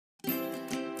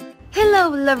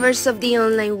Hello lovers of the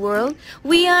online world,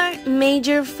 we are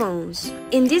Major Phones.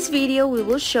 In this video we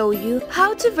will show you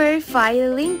how to verify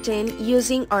LinkedIn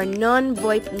using our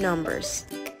non-VoIP numbers.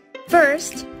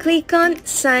 First, click on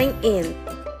Sign In.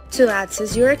 To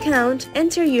access your account,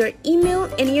 enter your email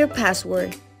and your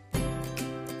password.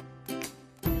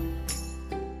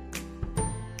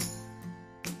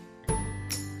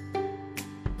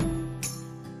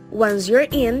 Once you're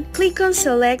in, click on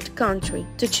Select Country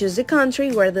to choose the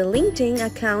country where the LinkedIn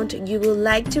account you would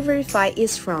like to verify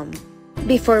is from.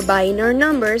 Before buying our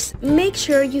numbers, make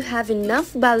sure you have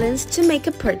enough balance to make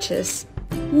a purchase.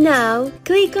 Now,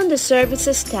 click on the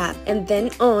Services tab and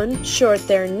then on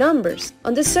Short-Term Numbers.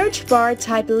 On the search bar,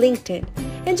 type LinkedIn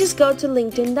and just go to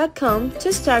linkedin.com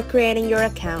to start creating your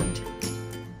account.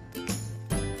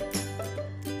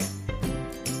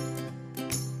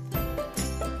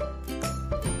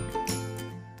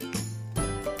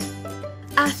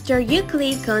 After you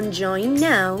click on Join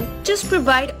Now, just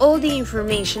provide all the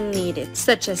information needed,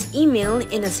 such as email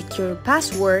and a secure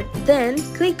password, then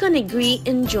click on Agree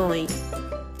and Join.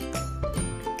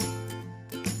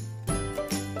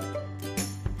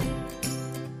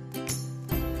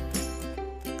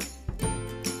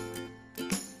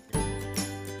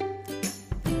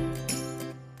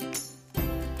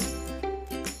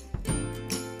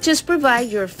 Just provide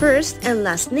your first and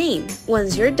last name.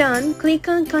 Once you're done, click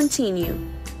on Continue.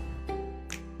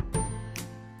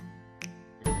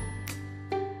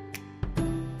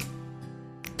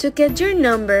 To get your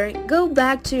number, go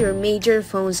back to your Major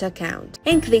Phones account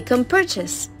and click on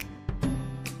Purchase.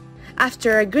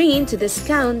 After agreeing to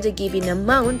discount the given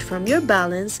amount from your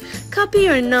balance, copy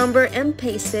your number and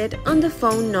paste it on the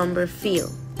phone number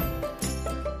field.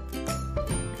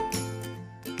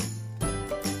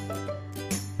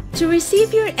 To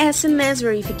receive your SMS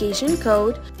verification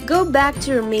code, go back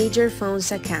to your Major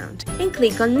Phones account and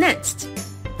click on Next.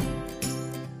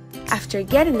 After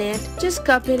getting it, just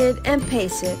copy it and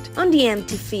paste it on the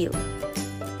empty field.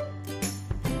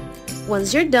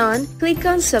 Once you're done, click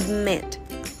on Submit.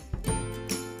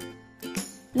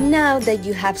 Now that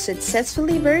you have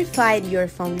successfully verified your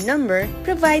phone number,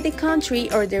 provide the country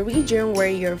or the region where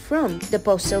you're from, the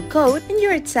postal code, and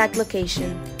your exact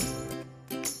location.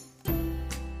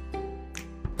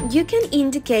 You can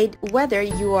indicate whether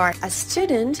you are a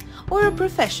student or a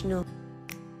professional.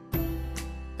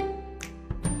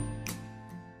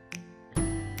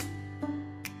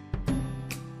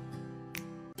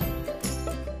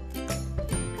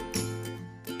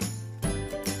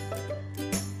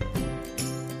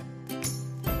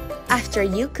 After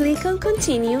you click on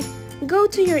Continue, go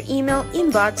to your email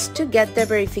inbox to get the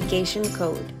verification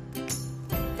code.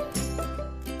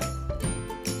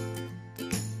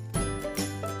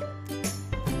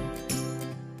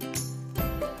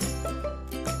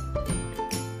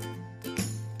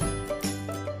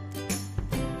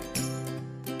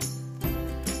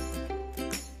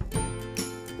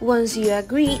 Once you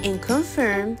agree and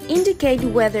confirm, indicate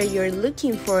whether you're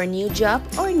looking for a new job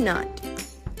or not.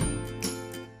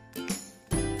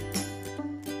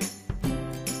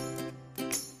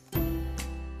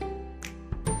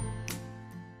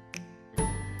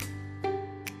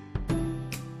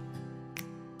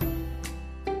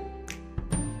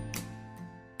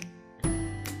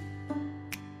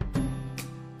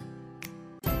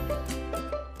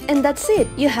 And that's it!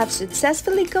 You have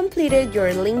successfully completed your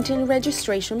LinkedIn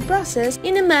registration process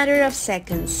in a matter of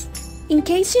seconds. In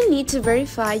case you need to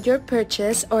verify your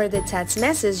purchase or the text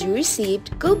message you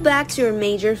received, go back to your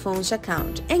Major Phones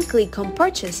account and click on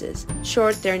Purchases,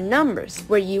 Short-Term Numbers,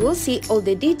 where you will see all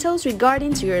the details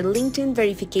regarding to your LinkedIn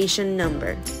verification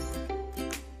number.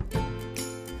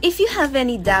 If you have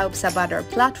any doubts about our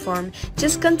platform,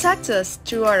 just contact us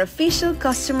through our official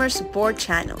customer support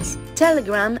channels,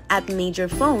 Telegram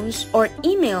 @MajorPhones or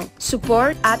email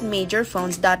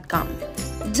support@majorphones.com.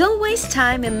 Don't waste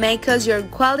time and make us your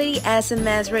quality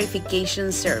SMS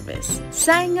verification service.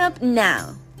 Sign up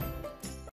now!